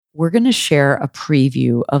we're going to share a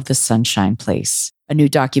preview of The Sunshine Place, a new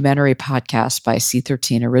documentary podcast by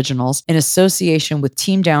C13 Originals in association with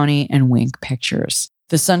Team Downey and Wink Pictures.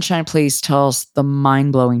 The Sunshine Place tells the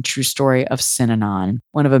mind-blowing true story of Synanon,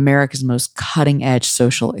 one of America's most cutting-edge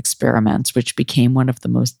social experiments, which became one of the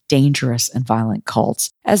most dangerous and violent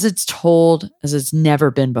cults, as it's told as it's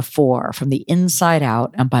never been before, from the inside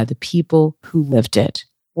out and by the people who lived it.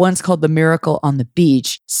 Once called the Miracle on the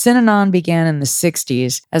Beach, Synanon began in the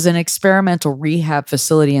 60s as an experimental rehab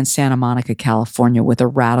facility in Santa Monica, California, with a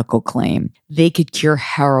radical claim. They could cure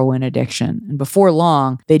heroin addiction, and before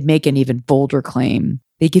long, they'd make an even bolder claim.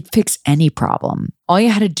 They could fix any problem. All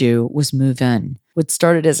you had to do was move in. What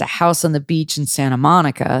started as a house on the beach in Santa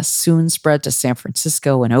Monica soon spread to San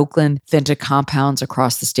Francisco and Oakland, then to compounds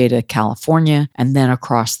across the state of California, and then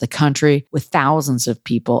across the country, with thousands of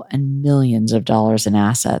people and millions of dollars in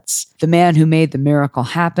assets. The man who made the miracle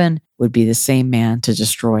happen would be the same man to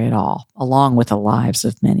destroy it all, along with the lives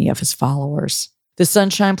of many of his followers. The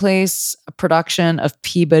Sunshine Place, a production of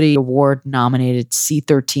Peabody Award-nominated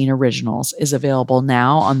C13 Originals, is available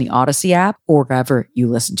now on the Odyssey app or wherever you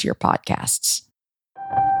listen to your podcasts.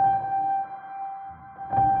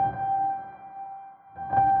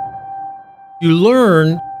 You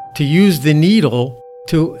learn to use the needle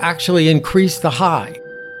to actually increase the high.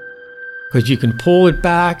 Because you can pull it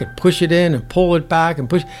back and push it in and pull it back and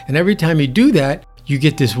push. And every time you do that, you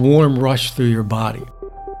get this warm rush through your body.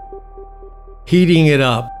 Heating it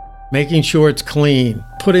up, making sure it's clean,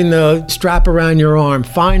 putting the strap around your arm,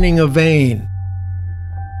 finding a vein.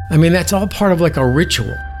 I mean, that's all part of like a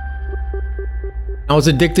ritual. I was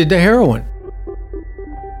addicted to heroin.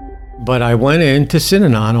 But I went into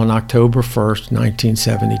Synanon on October 1st,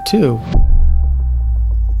 1972.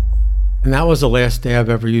 And that was the last day I've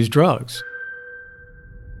ever used drugs.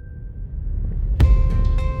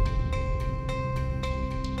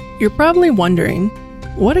 You're probably wondering,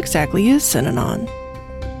 what exactly is Synanon?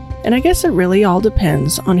 And I guess it really all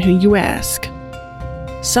depends on who you ask.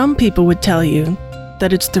 Some people would tell you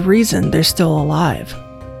that it's the reason they're still alive.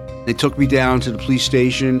 They took me down to the police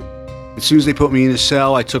station. As soon as they put me in a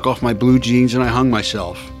cell, I took off my blue jeans and I hung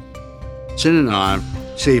myself. Synanon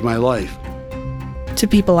saved my life. To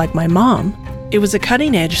people like my mom, it was a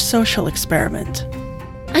cutting-edge social experiment.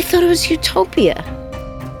 I thought it was utopia.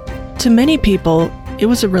 To many people, it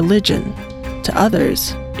was a religion. To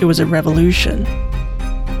others, it was a revolution.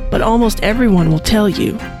 But almost everyone will tell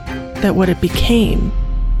you that what it became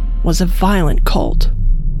was a violent cult.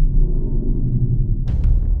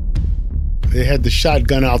 They had the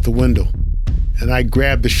shotgun out the window, and I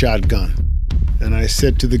grabbed the shotgun. And I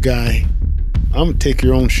said to the guy, I'm gonna take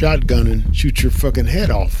your own shotgun and shoot your fucking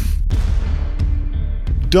head off.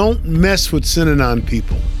 Don't mess with Synanon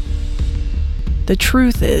people. The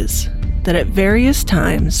truth is that at various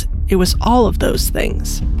times, it was all of those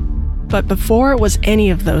things. But before it was any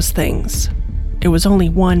of those things, it was only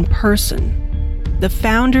one person. The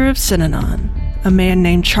founder of Synanon, a man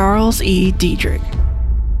named Charles E. Diedrich,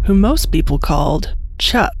 who most people called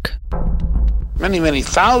Chuck. Many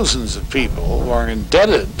thousands of people are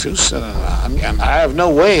indebted to Synanon, and I have no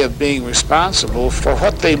way of being responsible for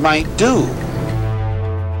what they might do.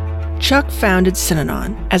 Chuck founded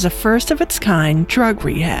Synanon as a first-of-its-kind drug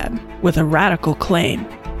rehab with a radical claim.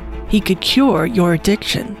 He could cure your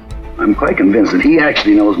addiction. I'm quite convinced that he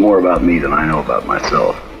actually knows more about me than I know about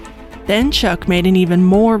myself. Then Chuck made an even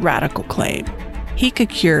more radical claim. He could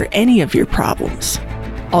cure any of your problems.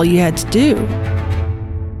 All you had to do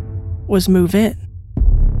was move in.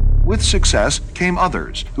 With success came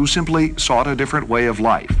others who simply sought a different way of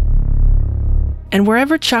life. And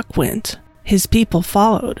wherever Chuck went, his people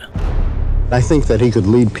followed. I think that he could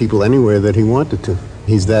lead people anywhere that he wanted to.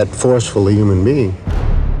 He's that forceful a human being.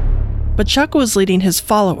 But Chuck was leading his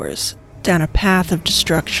followers down a path of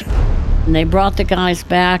destruction. And they brought the guys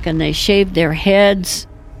back and they shaved their heads.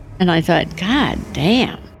 And I thought, God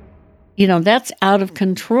damn. You know, that's out of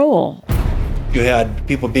control. You had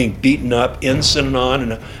people being beaten up in Synanon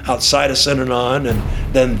and outside of Synanon, and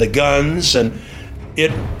then the guns, and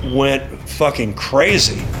it went fucking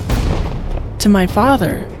crazy. To my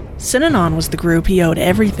father, Synanon was the group he owed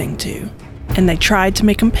everything to, and they tried to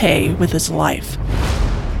make him pay with his life.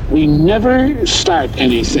 We never start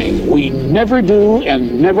anything. We never do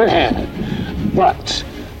and never have. But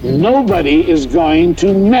nobody is going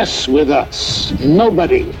to mess with us.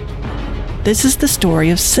 Nobody. This is the story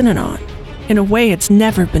of Synanon, in a way it's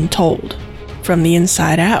never been told, from the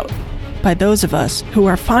inside out, by those of us who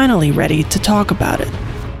are finally ready to talk about it.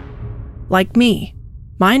 Like me,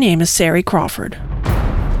 my name is Sari Crawford.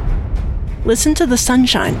 Listen to The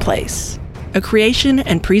Sunshine Place, a creation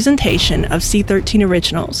and presentation of C13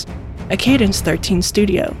 Originals, a Cadence 13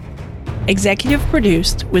 studio. Executive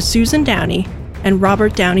produced with Susan Downey and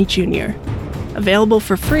Robert Downey Jr. Available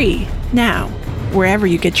for free now, wherever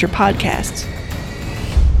you get your podcasts.